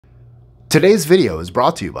Today's video is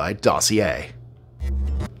brought to you by Dossier.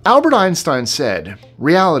 Albert Einstein said,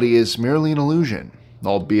 "Reality is merely an illusion,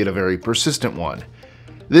 albeit a very persistent one."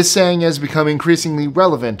 This saying has become increasingly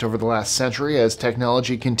relevant over the last century as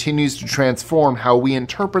technology continues to transform how we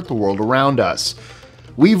interpret the world around us.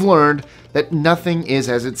 We've learned that nothing is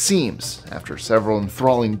as it seems, after several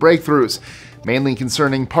enthralling breakthroughs, mainly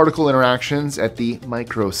concerning particle interactions at the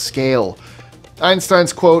micro scale.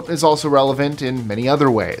 Einstein's quote is also relevant in many other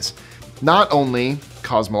ways. Not only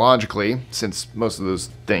cosmologically, since most of those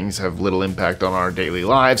things have little impact on our daily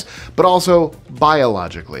lives, but also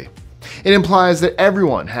biologically. It implies that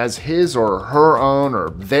everyone has his or her own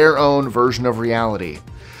or their own version of reality.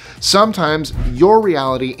 Sometimes your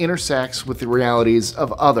reality intersects with the realities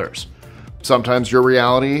of others. Sometimes your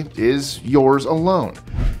reality is yours alone.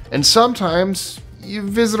 And sometimes you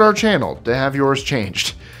visit our channel to have yours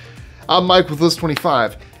changed. I'm Mike with List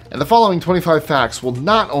 25, and the following 25 facts will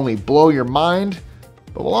not only blow your mind,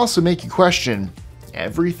 but will also make you question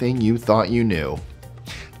everything you thought you knew.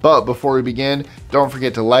 But before we begin, don't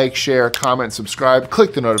forget to like, share, comment, subscribe,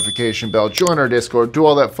 click the notification bell, join our Discord, do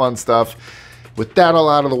all that fun stuff. With that all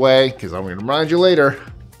out of the way, because I'm going to remind you later,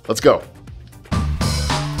 let's go.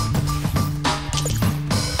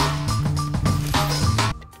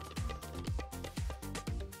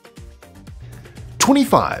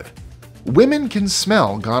 "25. Women can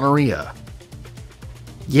smell gonorrhea."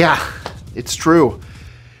 Yeah, it's true.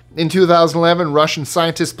 In 2011, Russian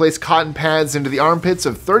scientists placed cotton pads into the armpits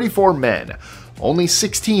of 34 men. Only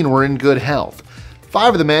 16 were in good health.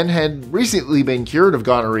 5 of the men had recently been cured of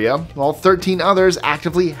gonorrhea, while 13 others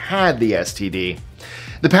actively had the STD.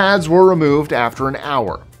 The pads were removed after an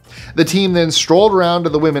hour. The team then strolled around to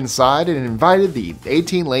the women's side and invited the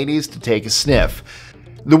 18 ladies to take a sniff.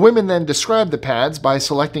 The women then described the pads by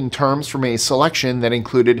selecting terms from a selection that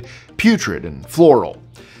included putrid and floral.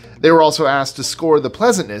 They were also asked to score the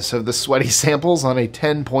pleasantness of the sweaty samples on a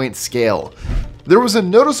 10-point scale. There was a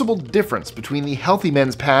noticeable difference between the healthy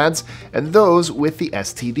men's pads and those with the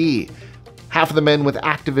STD. Half of the men with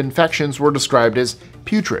active infections were described as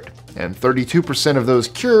putrid, and 32% of those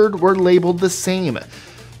cured were labeled the same.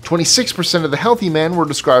 26% of the healthy men were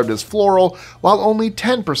described as floral, while only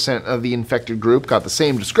 10% of the infected group got the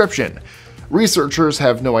same description. Researchers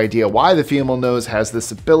have no idea why the female nose has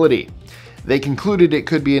this ability. They concluded it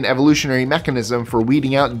could be an evolutionary mechanism for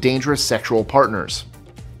weeding out dangerous sexual partners.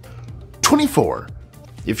 24.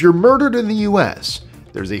 If you're murdered in the US,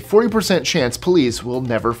 there's a 40% chance police will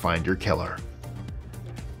never find your killer.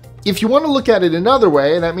 If you want to look at it another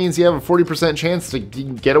way, that means you have a 40% chance to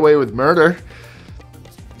get away with murder.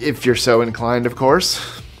 If you're so inclined, of course.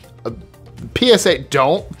 PSA,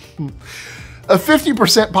 don't. A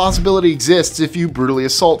 50% possibility exists if you brutally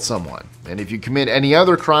assault someone, and if you commit any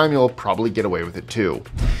other crime, you'll probably get away with it too.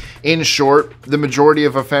 In short, the majority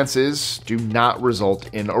of offenses do not result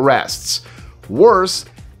in arrests. Worse,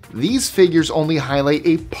 these figures only highlight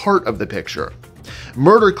a part of the picture.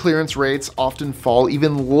 Murder clearance rates often fall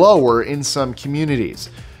even lower in some communities.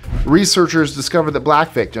 Researchers discovered that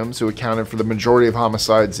black victims, who accounted for the majority of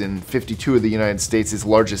homicides in 52 of the United States'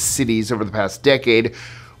 largest cities over the past decade,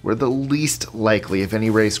 were the least likely of any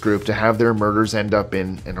race group to have their murders end up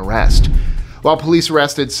in an arrest. While police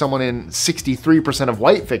arrested someone in 63% of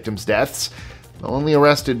white victims' deaths, they only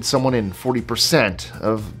arrested someone in 40%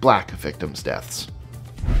 of black victims' deaths.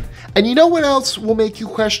 And you know what else will make you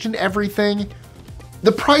question everything?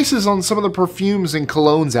 The prices on some of the perfumes and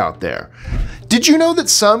colognes out there. Did you know that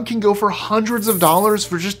some can go for hundreds of dollars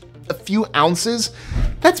for just a few ounces?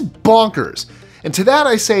 That's bonkers. And to that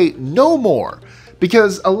I say no more,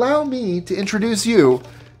 because allow me to introduce you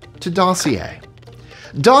to Dossier.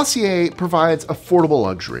 Dossier provides affordable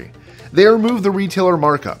luxury. They remove the retailer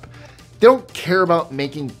markup. They don't care about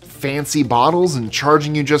making fancy bottles and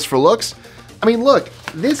charging you just for looks. I mean, look,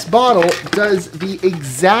 this bottle does the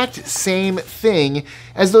exact same thing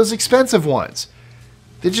as those expensive ones.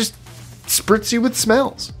 They just spritz you with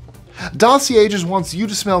smells. Dossier just wants you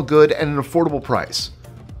to smell good at an affordable price.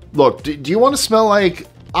 Look, do you want to smell like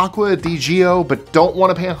Aqua di Gio but don't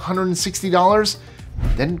want to pay $160?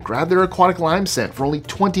 Then grab their aquatic lime scent for only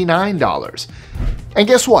 $29. And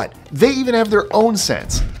guess what? They even have their own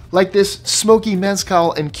scents, like this smoky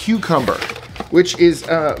mezcal and cucumber, which is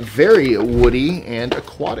very woody and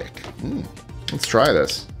aquatic. Let's try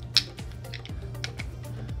this.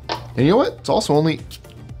 And you know what? It's also only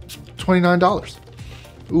 $29.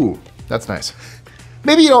 Ooh, that's nice.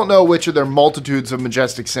 Maybe you don't know which of their multitudes of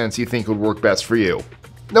majestic scents you think would work best for you.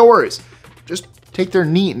 No worries. Just take their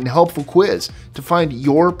neat and helpful quiz to find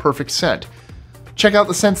your perfect scent. Check out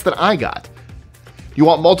the scents that I got. You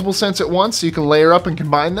want multiple scents at once so you can layer up and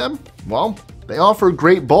combine them? Well, they offer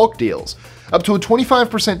great bulk deals, up to a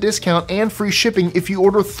 25% discount and free shipping if you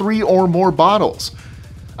order 3 or more bottles.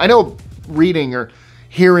 I know reading or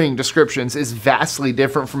hearing descriptions is vastly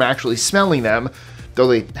different from actually smelling them, though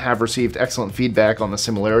they have received excellent feedback on the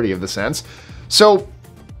similarity of the scents. So,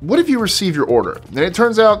 what if you receive your order and it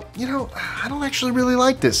turns out, I don't actually really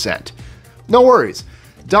like this scent? No worries.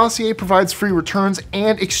 Dossier provides free returns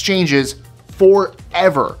and exchanges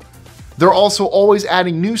forever. They're also always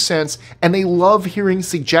adding new scents, and they love hearing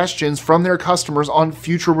suggestions from their customers on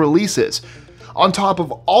future releases. On top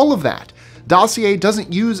of all of that, Dossier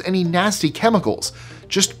doesn't use any nasty chemicals,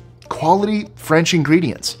 just quality French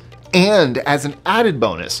ingredients. And as an added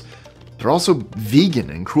bonus, they're also vegan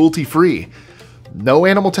and cruelty-free. No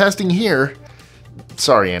animal testing here.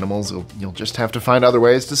 Sorry, animals, you'll just have to find other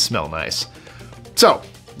ways to smell nice. So,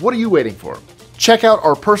 what are you waiting for? Check out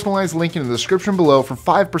our personalized link in the description below for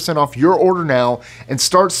 5% off your order now and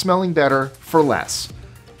start smelling better for less.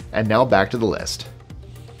 And now back to the list.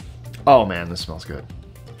 Oh man, this smells good.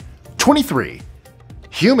 23.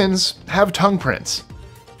 Humans have tongue prints.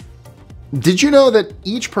 Did you know that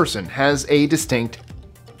each person has a distinct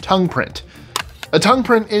tongue print? A tongue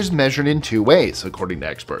print is measured in 2 ways, according to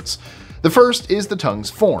experts. The first is the tongue's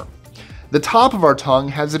form. The top of our tongue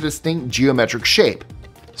has a distinct geometric shape.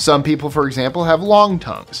 Some people, for example, have long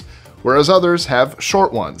tongues, whereas others have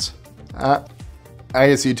short ones. I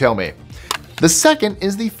guess you tell me. The second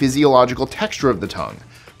is the physiological texture of the tongue.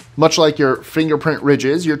 Much like your fingerprint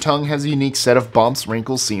ridges, your tongue has a unique set of bumps,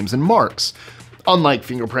 wrinkles, seams, and marks. Unlike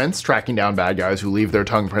fingerprints, tracking down bad guys who leave their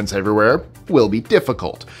tongue prints everywhere will be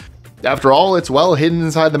difficult. After all, it's well hidden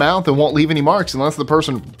inside the mouth and won't leave any marks unless the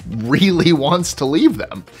person really wants to leave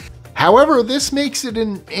them. However, this makes it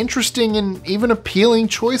an interesting and even appealing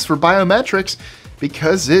choice for biometrics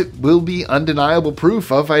because it will be undeniable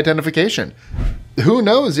proof of identification. Who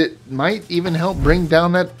knows, it might even help bring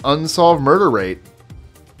down that unsolved murder rate.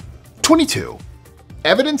 22.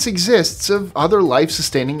 Evidence exists of other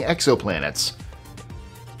life-sustaining exoplanets.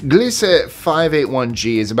 Gliese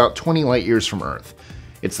 581G is about 20 light years from Earth.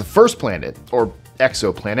 It's the first planet, or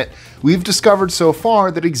exoplanet, we've discovered so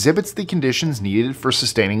far that exhibits the conditions needed for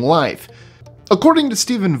sustaining life. According to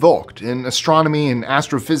Stephen Vogt, an astronomy and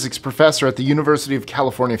astrophysics professor at the University of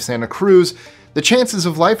California, Santa Cruz, the chances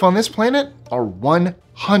of life on this planet are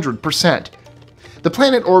 100%. The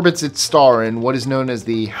planet orbits its star in what is known as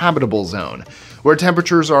the habitable zone, where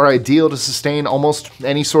temperatures are ideal to sustain almost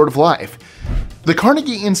any sort of life. The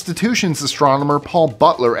Carnegie Institution's astronomer Paul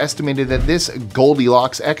Butler estimated that this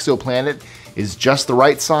Goldilocks exoplanet is just the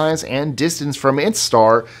right size and distance from its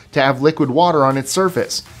star to have liquid water on its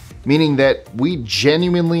surface, meaning that we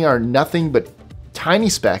genuinely are nothing but tiny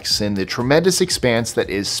specks in the tremendous expanse that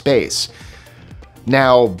is space.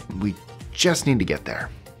 Now, we just need to get there.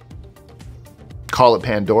 Call it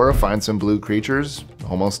Pandora, find some blue creatures,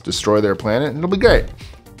 almost destroy their planet, and it'll be great.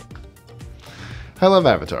 I love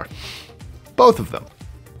Avatar. Both of them.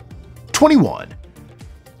 21.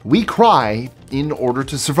 We cry in order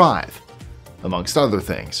to survive, amongst other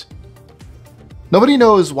things. Nobody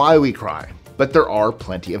knows why we cry, but there are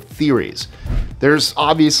plenty of theories. There's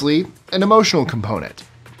obviously an emotional component.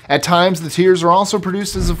 At times, the tears are also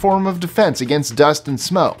produced as a form of defense against dust and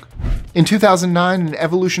smoke. In 2009, an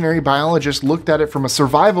evolutionary biologist looked at it from a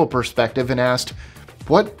survival perspective and asked,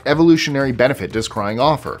 what evolutionary benefit does crying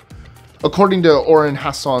offer? According to Oren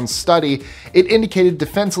Hassan's study, it indicated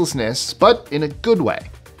defenselessness, but in a good way.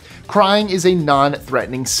 Crying is a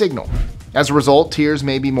non-threatening signal. As a result, tears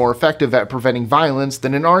may be more effective at preventing violence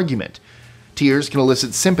than an argument. Tears can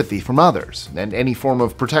elicit sympathy from others, and any form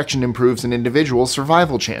of protection improves an individual's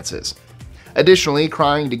survival chances. Additionally,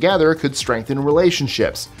 crying together could strengthen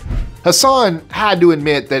relationships. Hassan had to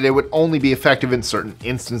admit that it would only be effective in certain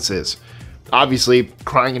instances. Obviously,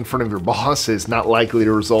 crying in front of your boss is not likely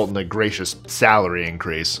to result in a gracious salary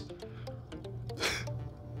increase.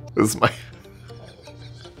 This is my...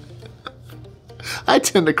 I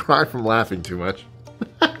tend to cry from laughing too much.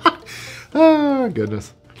 Oh,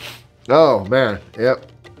 goodness. Oh, man. Yep.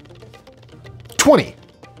 20.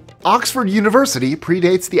 Oxford University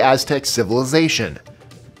predates the Aztec civilization.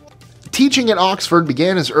 Teaching at Oxford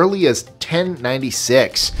began as early as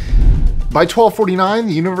 1096. By 1249,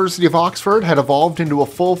 the University of Oxford had evolved into a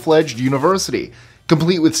full-fledged university,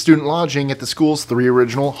 complete with student lodging at the school's 3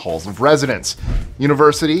 original halls of residence: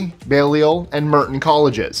 University, Balliol, and Merton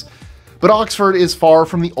colleges. But Oxford is far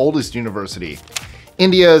from the oldest university.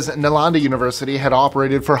 India's Nalanda University had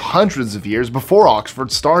operated for hundreds of years before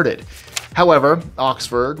Oxford started. However,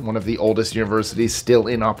 Oxford, one of the oldest universities still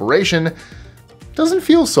in operation, doesn't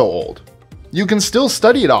feel so old. You can still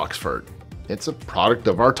study at Oxford. it's a product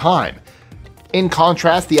of our time. In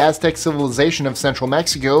contrast, the Aztec civilization of central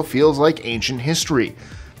Mexico feels like ancient history.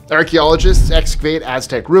 Archaeologists excavate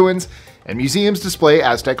Aztec ruins, and museums display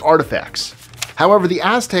Aztec artifacts. However, the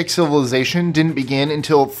Aztec civilization didn't begin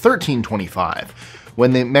until 1325,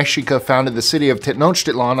 when the Mexica founded the city of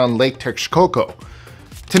Tenochtitlan on Lake Texcoco.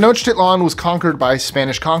 Tenochtitlan was conquered by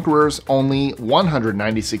Spanish conquerors only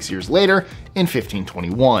 196 years later in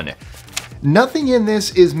 1521. Nothing in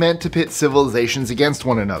this is meant to pit civilizations against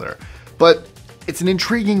one another, but it's an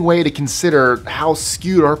intriguing way to consider how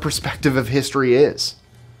skewed our perspective of history is.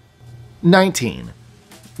 19.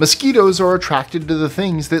 Mosquitoes are attracted to the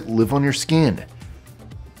things that live on your skin.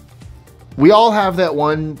 We all have that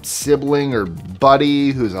one sibling or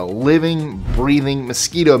buddy who's a living, breathing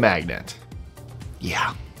mosquito magnet.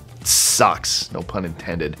 Yeah, sucks, no pun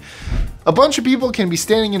intended. A bunch of people can be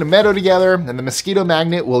standing in a meadow together and the mosquito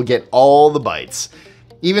magnet will get all the bites.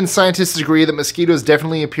 Even scientists agree that mosquitoes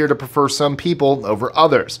definitely appear to prefer some people over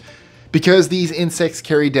others. Because these insects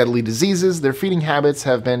carry deadly diseases, their feeding habits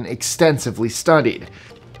have been extensively studied.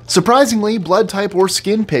 Surprisingly, blood type or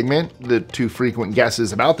skin pigment, the two frequent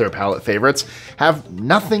guesses about their palate favorites, have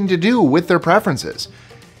nothing to do with their preferences.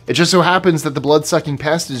 It just so happens that the blood-sucking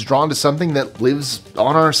pest is drawn to something that lives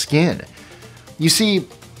on our skin. You see,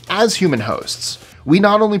 as human hosts, we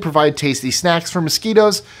not only provide tasty snacks for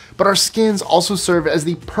mosquitoes, but our skins also serve as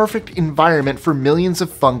the perfect environment for millions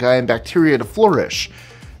of fungi and bacteria to flourish.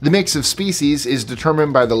 The mix of species is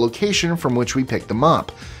determined by the location from which we pick them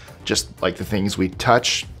up, just like the things we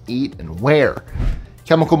touch, eat, and wear.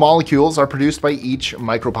 Chemical molecules are produced by each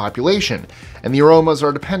micropopulation, and the aromas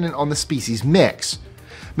are dependent on the species mix.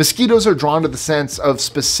 Mosquitoes are drawn to the scents of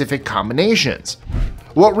specific combinations.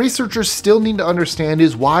 What researchers still need to understand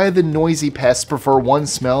is why the noisy pests prefer one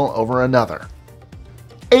smell over another.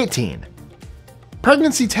 18.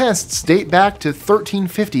 Pregnancy tests date back to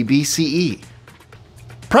 1350 BCE.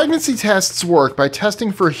 Pregnancy tests work by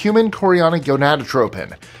testing for human chorionic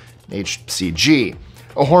gonadotropin, HCG,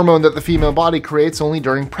 a hormone that the female body creates only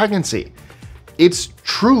during pregnancy. It's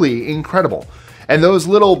truly incredible, and those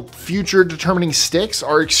little future-determining sticks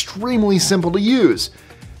are extremely simple to use.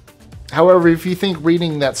 However, if you think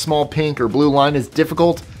reading that small pink or blue line is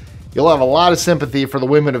difficult, you'll have a lot of sympathy for the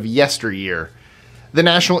women of yesteryear. The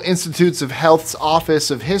National Institutes of Health's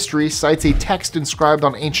Office of History cites a text inscribed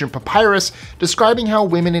on ancient papyrus describing how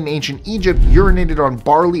women in ancient Egypt urinated on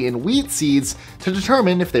barley and wheat seeds to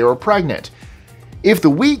determine if they were pregnant. If the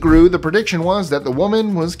wheat grew, the prediction was that the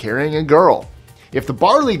woman was carrying a girl. If the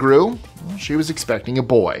barley grew, well, she was expecting a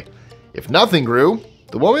boy. If nothing grew,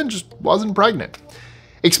 the woman just wasn't pregnant.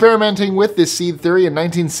 Experimenting with this seed theory in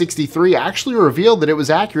 1963 actually revealed that it was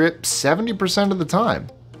accurate 70% of the time.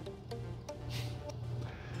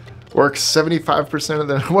 Works 75% of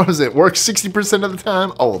the, works 60% of the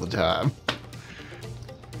time, all the time.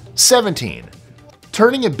 17.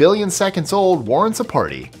 Turning 1 billion seconds old warrants a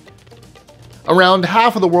party. Around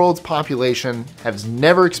half of the world's population has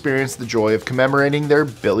never experienced the joy of commemorating their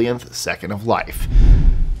billionth second of life.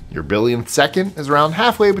 Your billionth second is around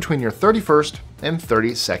halfway between your 31st and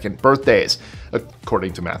 32nd birthdays,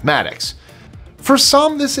 according to mathematics. For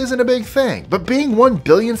some, this isn't a big thing, but being 1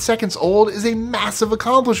 billion seconds old is a massive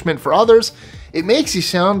accomplishment. For others, it makes you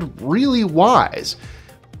sound really wise.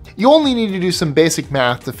 You only need to do some basic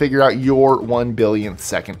math to figure out your 1 billionth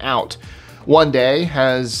second out. One day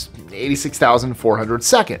has 86,400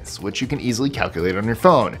 seconds, which you can easily calculate on your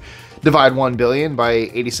phone. Divide 1 billion by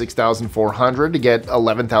 86,400 to get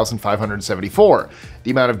 11,574, the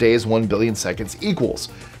amount of days 1 billion seconds equals.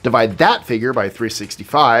 Divide that figure by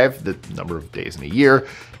 365, the number of days in a year,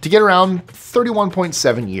 to get around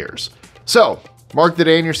 31.7 years. So, mark the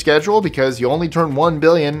day in your schedule because you only turn 1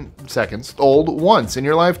 billion seconds old once in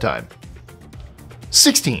your lifetime.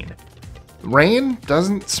 16. Rain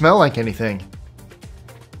doesn't smell like anything.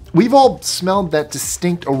 We've all smelled that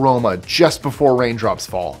distinct aroma just before raindrops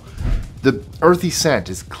fall. The earthy scent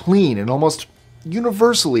is clean and almost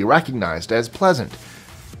universally recognized as pleasant.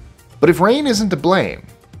 But if rain isn't to blame,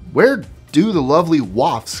 where do the lovely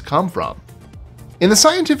wafts come from? In the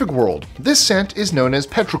scientific world, this scent is known as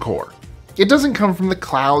petrichor. It doesn't come from the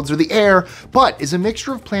clouds or the air, but is a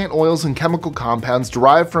mixture of plant oils and chemical compounds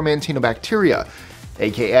derived from actinobacteria,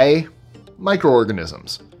 aka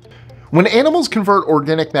microorganisms. When animals convert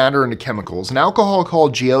organic matter into chemicals, an alcohol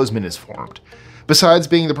called geosmin is formed. Besides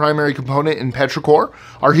being the primary component in petrichor,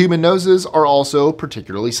 our human noses are also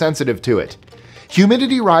particularly sensitive to it.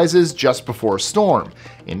 Humidity rises just before a storm,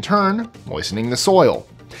 in turn moistening the soil.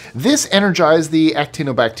 This energizes the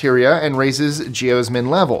actinobacteria and raises geosmin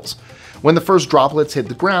levels. When the first droplets hit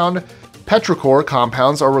the ground, Petrichor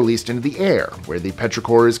compounds are released into the air, where the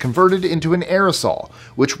petrichor is converted into an aerosol,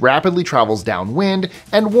 which rapidly travels downwind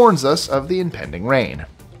and warns us of the impending rain.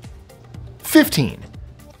 15.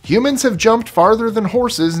 Humans have jumped farther than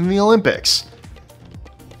horses in the Olympics.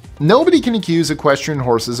 Nobody can accuse equestrian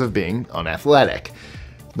horses of being unathletic.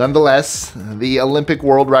 Nonetheless, the Olympic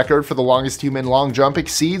world record for the longest human long jump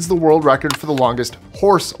exceeds the world record for the longest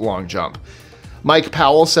horse long jump. Mike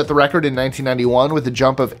Powell set the record in 1991 with a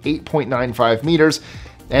jump of 8.95 meters,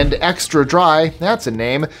 and Extra Dry, that's a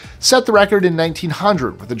name, set the record in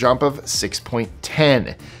 1900 with a jump of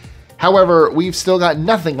 6.10. However, we've still got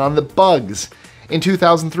nothing on the bugs. In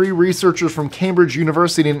 2003, researchers from Cambridge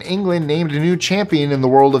University in England named a new champion in the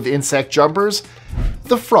world of insect jumpers,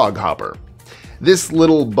 the froghopper. This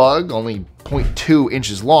little bug, only 0.2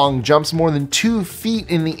 inches long, jumps more than 2 feet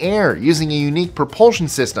in the air using a unique propulsion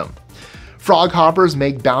system. Froghoppers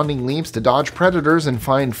make bounding leaps to dodge predators and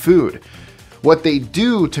find food. What they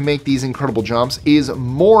do to make these incredible jumps is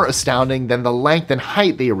more astounding than the length and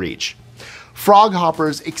height they reach.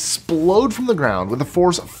 Froghoppers explode from the ground with a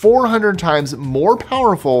force 400 times more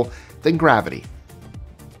powerful than gravity.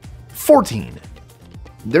 14.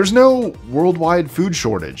 There's no worldwide food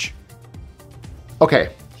shortage. Okay,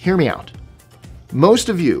 hear me out. Most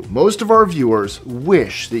of our viewers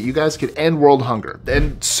wish that you guys could end world hunger,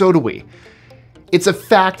 and so do we. It's a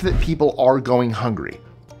fact that people are going hungry.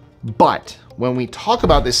 But when we talk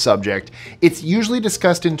about this subject, it's usually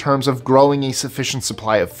discussed in terms of growing a sufficient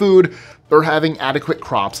supply of food or having adequate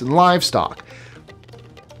crops and livestock.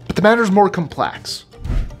 But the matter is more complex.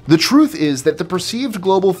 The truth is that the perceived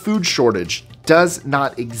global food shortage does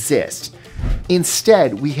not exist.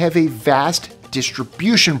 Instead, we have a vast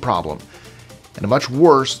distribution problem and a much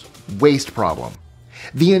worse waste problem.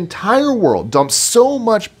 The entire world dumps so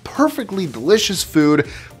much perfectly delicious food,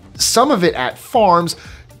 some of it at farms,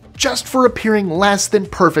 just for appearing less than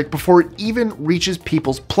perfect before it even reaches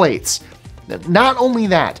people's plates. Not only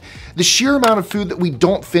that, the sheer amount of food that we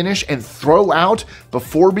don't finish and throw out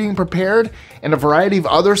before being prepared, and a variety of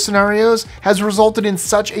other scenarios, has resulted in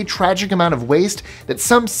such a tragic amount of waste that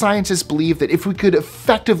some scientists believe that if we could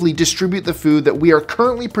effectively distribute the food that we are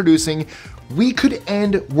currently producing, we could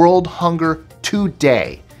end world hunger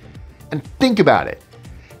today. And think about it.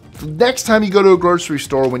 Next time you go to a grocery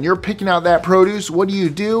store, when you're picking out that produce, what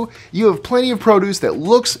do? You have plenty of produce that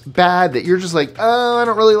looks bad, that you're just like, oh, I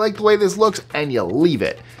don't really like the way this looks, and you leave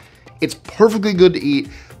it. It's perfectly good to eat,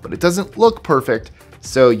 but it doesn't look perfect,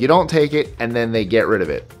 so you don't take it, and then they get rid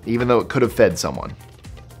of it, even though it could have fed someone.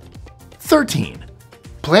 13.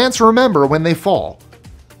 Plants remember when they fall.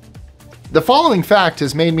 The following fact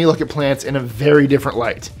has made me look at plants in a very different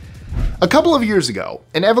light. A couple of years ago,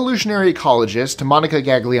 an evolutionary ecologist, Monica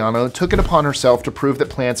Gagliano, took it upon herself to prove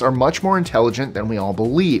that plants are much more intelligent than we all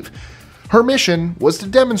believe. Her mission was to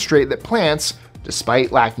demonstrate that plants,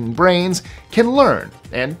 despite lacking brains, can learn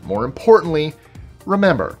and, more importantly,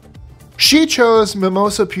 remember. She chose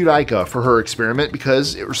Mimosa pudica for her experiment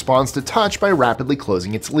because it responds to touch by rapidly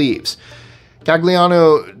closing its leaves.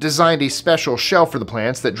 Gagliano designed a special shell for the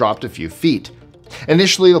plants that dropped a few feet.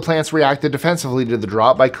 Initially, the plants reacted defensively to the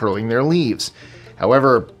drop by curling their leaves.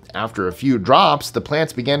 However, after a few drops, the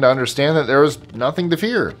plants began to understand that there was nothing to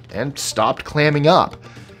fear and stopped clamming up.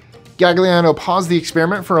 Gagliano paused the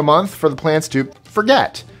experiment for a month for the plants to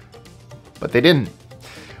forget, but they didn't.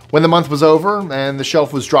 When the month was over and the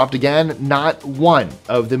shelf was dropped again, not one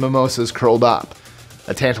of the mimosas curled up.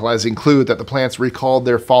 A tantalizing clue that the plants recalled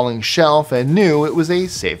their falling shelf and knew it was a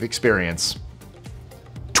safe experience.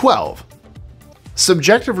 12.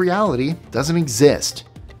 Subjective reality doesn't exist.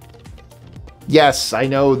 Yes, I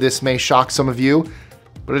know this may shock some of you,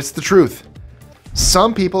 but it's the truth.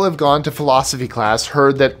 Some people have gone to philosophy class,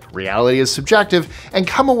 heard that reality is subjective, and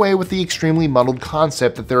come away with the extremely muddled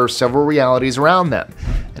concept that there are several realities around them,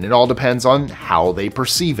 and it all depends on how they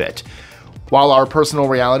perceive it. While our personal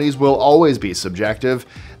realities will always be subjective,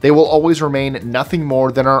 they will always remain nothing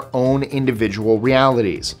more than our own individual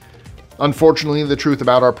realities. Unfortunately, the truth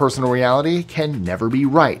about our personal reality can never be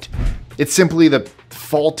right. It's simply the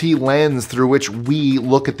faulty lens through which we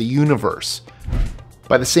look at the universe.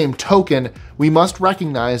 By the same token, we must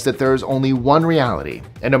recognize that there is only one reality,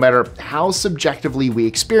 and no matter how subjectively we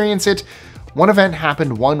experience it, one event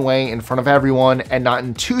happened one way in front of everyone and not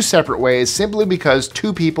in two separate ways simply because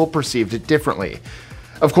two people perceived it differently.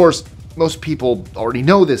 Of course, most people already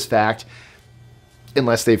know this fact,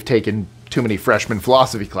 unless they've taken too many freshman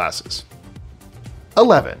philosophy classes.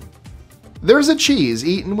 11. There's a cheese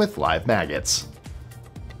eaten with live maggots.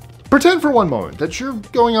 Pretend for one moment that you're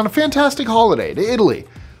going on a fantastic holiday to Italy.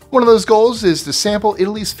 One of those goals is to sample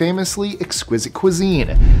Italy's famously exquisite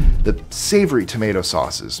cuisine. the savory tomato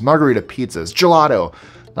sauces, margarita pizzas, gelato,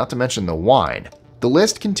 not to mention the wine. The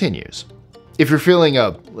list continues. If you're feeling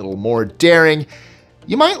a little more daring,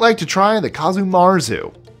 you might like to try the casu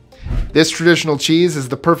marzu. This traditional cheese is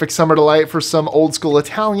the perfect summer delight for some old-school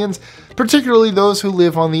Italians, particularly those who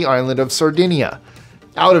live on the island of Sardinia.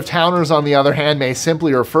 Out-of-towners, on the other hand, may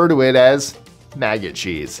simply refer to it as maggot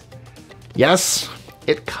cheese. Yes,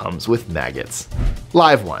 it comes with maggots.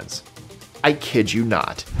 Live ones. I kid you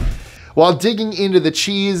not. While digging into the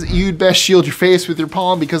cheese, you'd best shield your face with your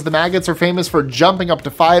palm because the maggots are famous for jumping up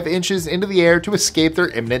to 5 inches into the air to escape their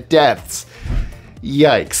imminent deaths.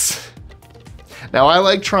 Yikes. Now, I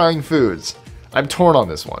like trying foods. I'm torn on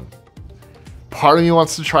this one. Part of me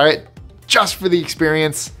wants to try it just for the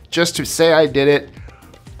experience, just to say I did it.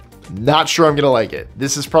 Not sure I'm gonna like it.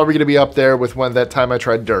 This is probably gonna be up there with that time I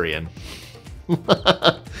tried durian.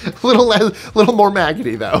 a little more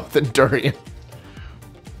maggoty though than durian.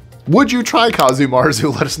 Would you try casu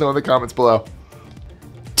marzu? Let us know in the comments below.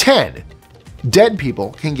 10. Dead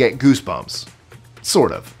people can get goosebumps.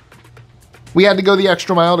 Sort of. We had to go the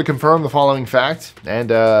extra mile to confirm the following fact,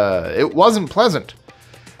 and it wasn't pleasant.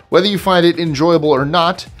 Whether you find it enjoyable or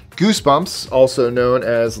not, goosebumps, also known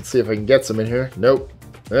as, let's see if I can get some in here. Nope.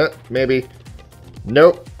 Maybe.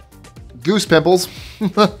 Nope. Goose pimples,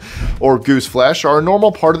 or goose flesh, are a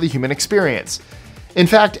normal part of the human experience. In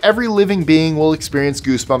fact, every living being will experience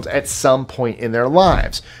goosebumps at some point in their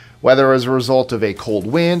lives, whether as a result of a cold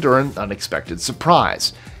wind or an unexpected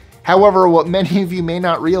surprise. However, what many of you may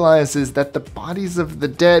not realize is that the bodies of the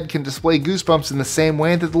dead can display goosebumps in the same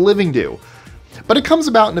way that the living do. But it comes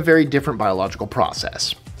about in a very different biological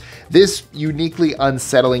process. This uniquely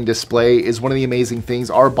unsettling display is one of the amazing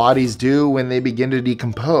things our bodies do when they begin to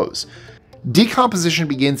decompose. Decomposition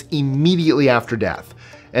begins immediately after death,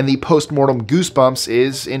 and the post-mortem goosebumps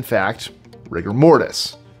is, in fact, rigor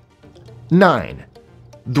mortis. 9.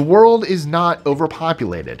 The world is not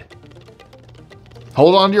overpopulated.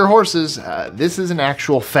 Hold on to your horses, this is an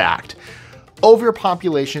actual fact.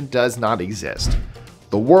 Overpopulation does not exist.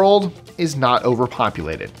 The world is not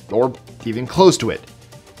overpopulated, or even close to it.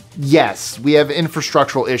 Yes, we have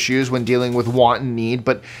infrastructural issues when dealing with want and need,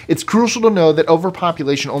 but it's crucial to know that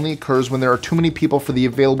overpopulation only occurs when there are too many people for the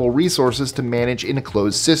available resources to manage in a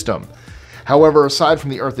closed system. However, aside from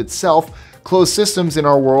the Earth itself, closed systems in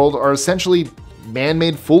our world are essentially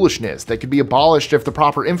man-made foolishness that could be abolished if the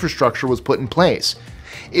proper infrastructure was put in place.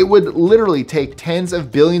 It would literally take tens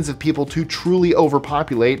of billions of people to truly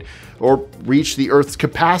overpopulate or reach the Earth's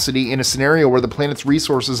capacity in a scenario where the planet's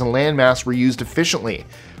resources and landmass were used efficiently.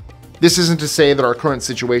 This isn't to say that our current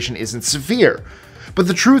situation isn't severe, but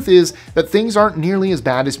the truth is that things aren't nearly as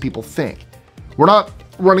bad as people think. We're not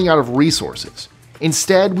running out of resources.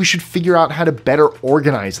 Instead, we should figure out how to better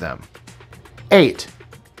organize them. 8.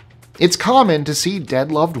 It's common to see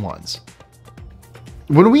dead loved ones.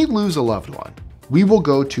 When we lose a loved one, we will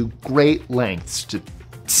go to great lengths to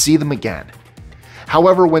see them again.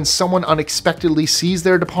 However, when someone unexpectedly sees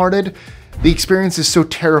their departed, the experience is so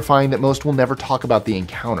terrifying that most will never talk about the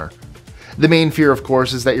encounter. The main fear, of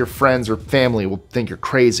course, is that your friends or family will think you're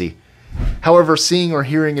crazy. However, seeing or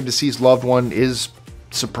hearing a deceased loved one is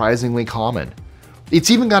surprisingly common. It's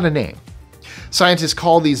even got a name. Scientists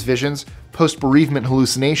call these visions post-bereavement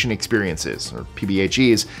hallucination experiences, or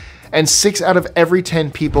PBHEs, and 6 out of every 10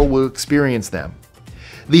 people will experience them.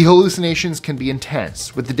 The hallucinations can be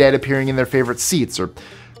intense, with the dead appearing in their favorite seats or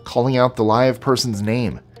calling out the live person's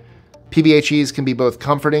name. PBHEs can be both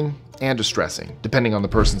comforting and distressing, depending on the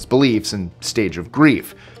person's beliefs and stage of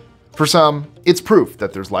grief. For some, it's proof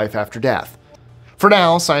that there's life after death. For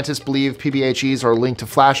now, scientists believe PBHEs are linked to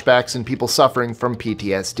flashbacks in people suffering from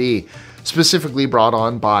PTSD, specifically brought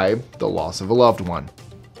on by the loss of a loved one.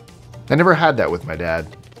 I never had that with my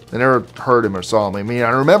dad. I never heard him or saw him. I mean, I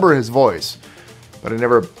remember his voice, but I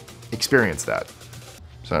never experienced that.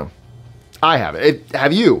 So, I have it.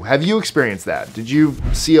 Have you? Have you experienced that? Did you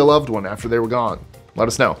see a loved one after they were gone? Let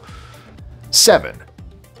us know. 7.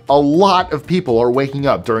 A lot of people are waking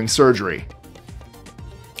up during surgery.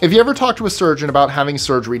 If you ever talk to a surgeon about having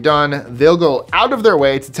surgery done, they'll go out of their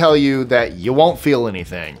way to tell you that you won't feel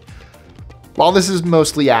anything. While this is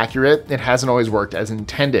mostly accurate, it hasn't always worked as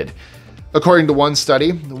intended. According to one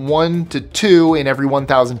study, 1 to 2 in every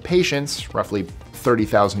 1,000 patients, roughly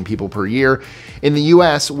 30,000 people per year, in the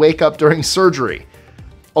US wake up during surgery.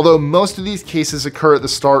 Although most of these cases occur at the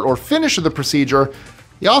start or finish of the procedure,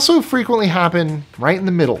 they also frequently happen right in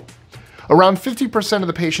the middle. Around 50% of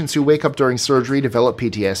the patients who wake up during surgery develop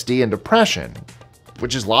PTSD and depression,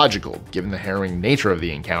 which is logical given the harrowing nature of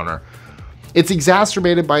the encounter. It's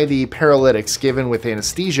exacerbated by the paralytics given with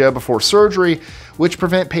anesthesia before surgery, which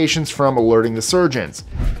prevent patients from alerting the surgeons.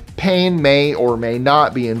 Pain may or may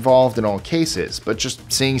not be involved in all cases, but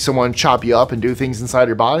just seeing someone chop you up and do things inside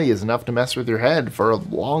your body is enough to mess with your head for a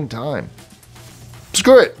long time.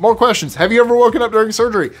 Screw it, more questions. Have you ever woken up during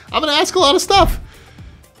surgery? I'm gonna ask a lot of stuff.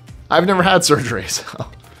 I've never had surgery, so.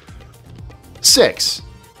 6.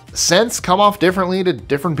 Scents come off differently to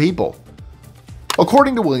different people.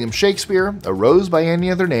 According to William Shakespeare, a rose by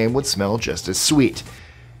any other name would smell just as sweet.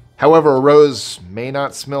 However, a rose may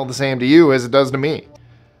not smell the same to you as it does to me.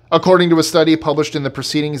 According to a study published in the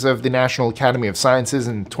Proceedings of the National Academy of Sciences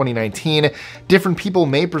in 2019, different people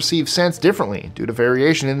may perceive scents differently due to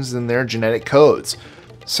variations in their genetic codes.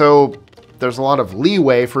 So there's a lot of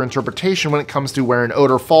leeway for interpretation when it comes to where an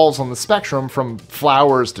odor falls on the spectrum from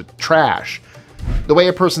flowers to trash. The way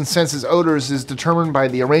a person senses odors is determined by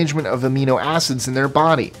the arrangement of amino acids in their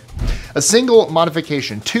body. A single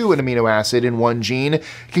modification to an amino acid in one gene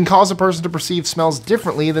can cause a person to perceive smells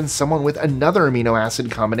differently than someone with another amino acid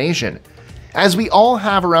combination. As we all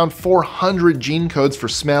have around 400 gene codes for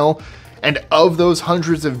smell, and of those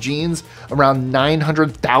hundreds of genes, around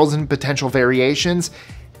 900,000 potential variations,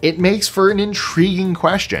 it makes for an intriguing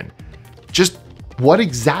question. Just what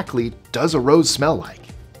exactly does a rose smell like?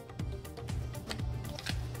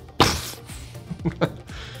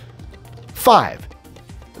 5.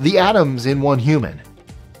 The atoms in one human.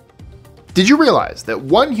 Did you realize that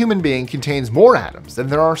one human being contains more atoms than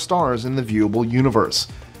there are stars in the viewable universe?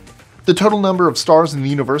 The total number of stars in the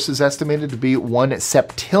universe is estimated to be 1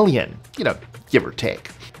 septillion, give or take.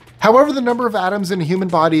 However, the number of atoms in a human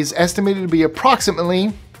body is estimated to be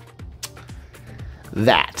approximately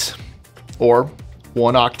that, or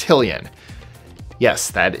 1 octillion. Yes,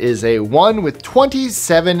 that is a 1 with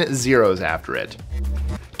 27 zeros after it.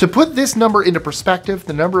 To put this number into perspective,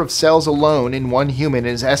 the number of cells alone in one human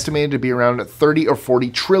is estimated to be around 30 or 40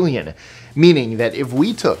 trillion, meaning that if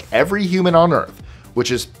we took every human on Earth, which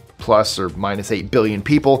is plus or minus 8 billion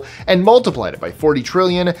people, and multiplied it by 40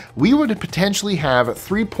 trillion, we would potentially have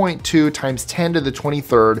 3.2 times 10 to the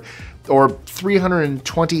 23rd, or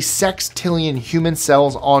 320 sextillion human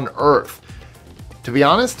cells on Earth. To be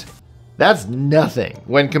honest, that's nothing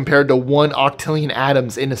when compared to 1 octillion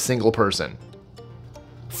atoms in a single person.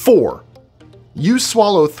 4. You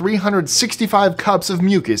swallow 365 cups of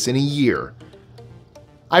mucus in a year.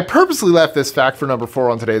 I purposely left this fact for number 4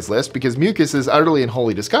 on today's list because mucus is utterly and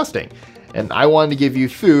wholly disgusting, and I wanted to give you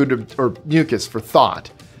food or mucus for thought.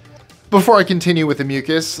 Before I continue with the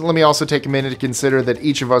mucus, let me also take a minute to consider that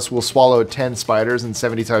each of us will swallow 10 spiders and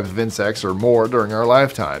 70 types of insects or more during our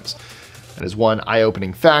lifetimes. That is one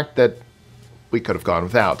eye-opening fact that we could have gone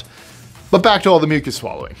without. But back to all the mucus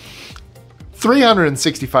swallowing.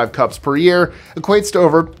 365 cups per year equates to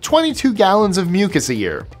over 22 gallons of mucus a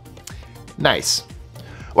year. Nice.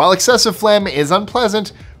 While excessive phlegm is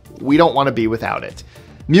unpleasant, we don't want to be without it.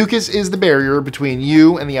 Mucus is the barrier between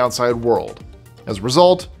you and the outside world. As a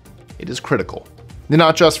result, it is critical. And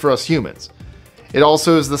not just for us humans. It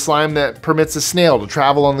also is the slime that permits a snail to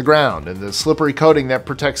travel on the ground and the slippery coating that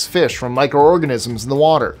protects fish from microorganisms in the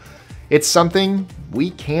water. It's something we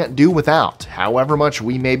can't do without, however much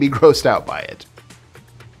we may be grossed out by it.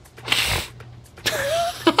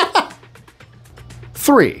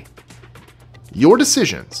 3. Your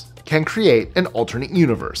decisions can create an alternate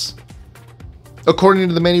universe. According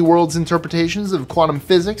to the many worlds interpretations of quantum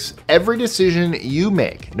physics, every decision you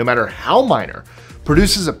make, no matter how minor,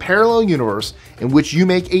 produces a parallel universe in which you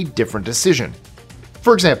make a different decision.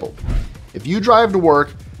 For example, if you drive to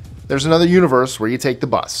work, there's another universe where you take the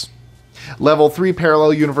bus. Level 3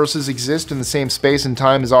 parallel universes exist in the same space and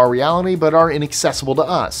time as our reality, but are inaccessible to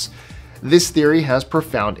us. This theory has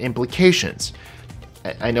profound implications.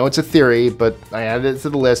 I know it's a theory, but I added it to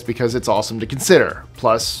the list because it's awesome to consider.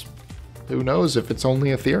 Plus, who knows if it's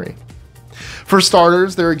only a theory? For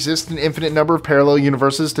starters, there exists an infinite number of parallel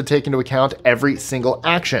universes to take into account every single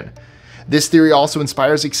action. This theory also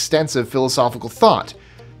inspires extensive philosophical thought.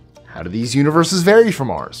 How do these universes vary from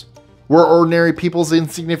ours? Were ordinary people's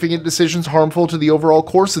insignificant decisions harmful to the overall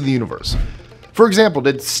course of the universe? For example,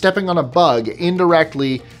 did stepping on a bug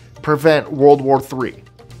indirectly prevent World War III?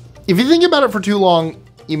 If you think about it for too long,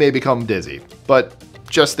 you may become dizzy, but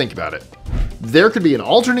just think about it. There could be an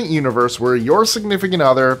alternate universe where your significant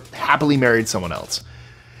other happily married someone else.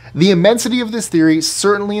 The immensity of this theory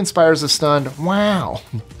certainly inspires a stunned, wow.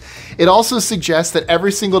 It also suggests that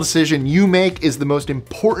every single decision you make is the most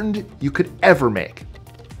important you could ever make.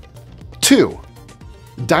 2.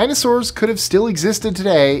 Dinosaurs could have still existed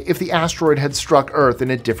today if the asteroid had struck Earth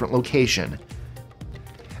in a different location.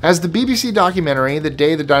 As the BBC documentary The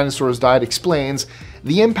Day the Dinosaurs Died explains,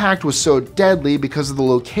 the impact was so deadly because of the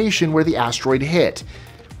location where the asteroid hit.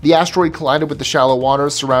 The asteroid collided with the shallow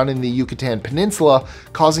waters surrounding the Yucatan Peninsula,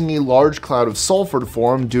 causing a large cloud of sulfur to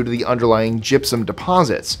form due to the underlying gypsum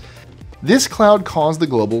deposits. This cloud caused the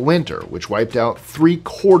global winter, which wiped out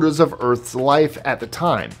 3/4 of Earth's life at the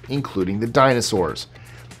time, including the dinosaurs.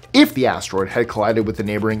 If the asteroid had collided with the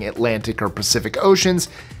neighboring Atlantic or Pacific Oceans,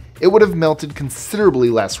 it would have melted considerably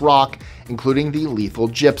less rock, including the lethal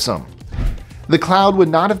gypsum. The cloud would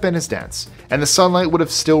not have been as dense, and the sunlight would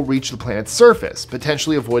have still reached the planet's surface,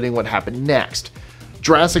 potentially avoiding what happened next.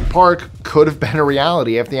 Jurassic Park could have been a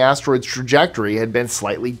reality if the asteroid's trajectory had been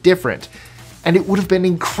slightly different, and it would have been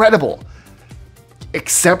incredible,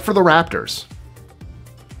 except for the raptors.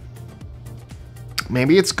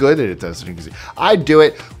 Maybe it's good that it doesn't exist. I'd do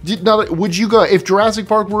it. Would you go? If Jurassic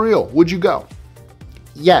Park were real, would you go?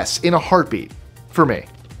 Yes, in a heartbeat. For me.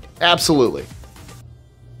 Absolutely.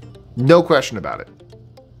 No question about it.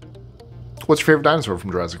 What's your favorite dinosaur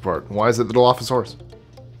from Jurassic Park? Why is it the Dilophosaurus?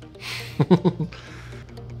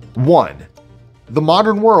 1. The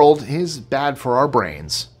modern world is bad for our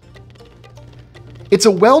brains. It's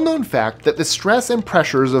a well-known fact that the stress and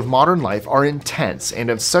pressures of modern life are intense and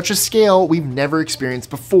of such a scale we've never experienced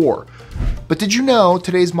before. But did you know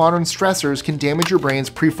today's modern stressors can damage your brain's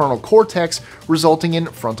prefrontal cortex, resulting in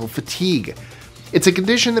frontal fatigue? It's a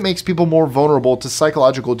condition that makes people more vulnerable to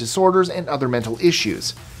psychological disorders and other mental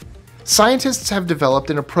issues. Scientists have developed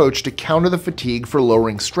an approach to counter the fatigue for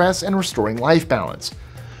lowering stress and restoring life balance.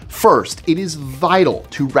 First, it is vital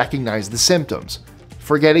to recognize the symptoms: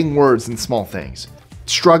 forgetting words and small things,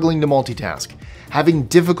 struggling to multitask, having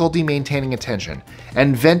difficulty maintaining attention,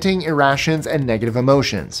 and venting irrations and negative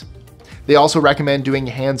emotions. They also recommend doing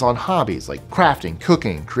hands-on hobbies like crafting,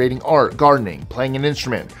 cooking, creating art, gardening, playing an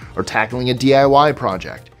instrument, or tackling a DIY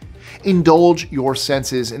project. Indulge your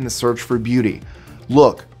senses in the search for beauty.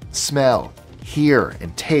 Look, smell, hear,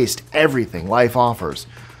 and taste everything life offers.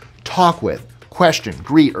 Talk with, question,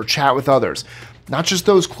 greet, or chat with others, not just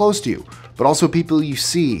those close to you, but also people you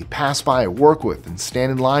see, pass by, work with, and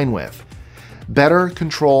stand in line with. Better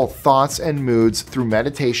control thoughts and moods through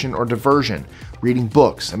meditation or diversion, reading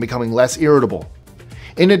books, and becoming less irritable.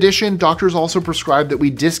 In addition, doctors also prescribe that we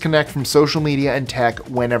disconnect from social media and tech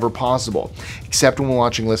whenever possible, except when we're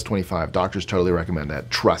watching List 25. Doctors totally recommend that,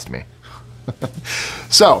 trust me.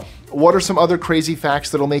 So, what are some other crazy facts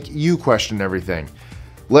that'll make you question everything?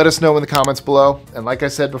 Let us know in the comments below. And like I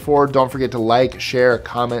said before, don't forget to like, share,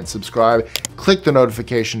 comment, subscribe, click the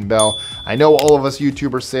notification bell. I know all of us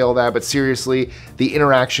YouTubers say all that, but seriously, the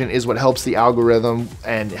interaction is what helps the algorithm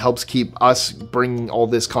and helps keep us bringing all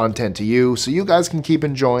this content to you so you guys can keep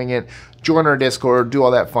enjoying it. Join our Discord, do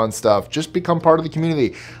all that fun stuff. Just become part of the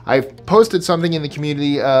community. I've posted something in the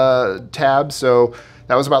community tab, so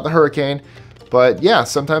that was about the hurricane. But yeah,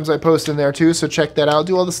 sometimes I post in there too, so check that out.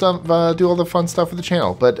 Do all the stuff, do all the fun stuff with the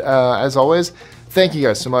channel. But as always, thank you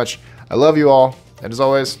guys so much. I love you all, and as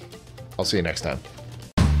always, I'll see you next time.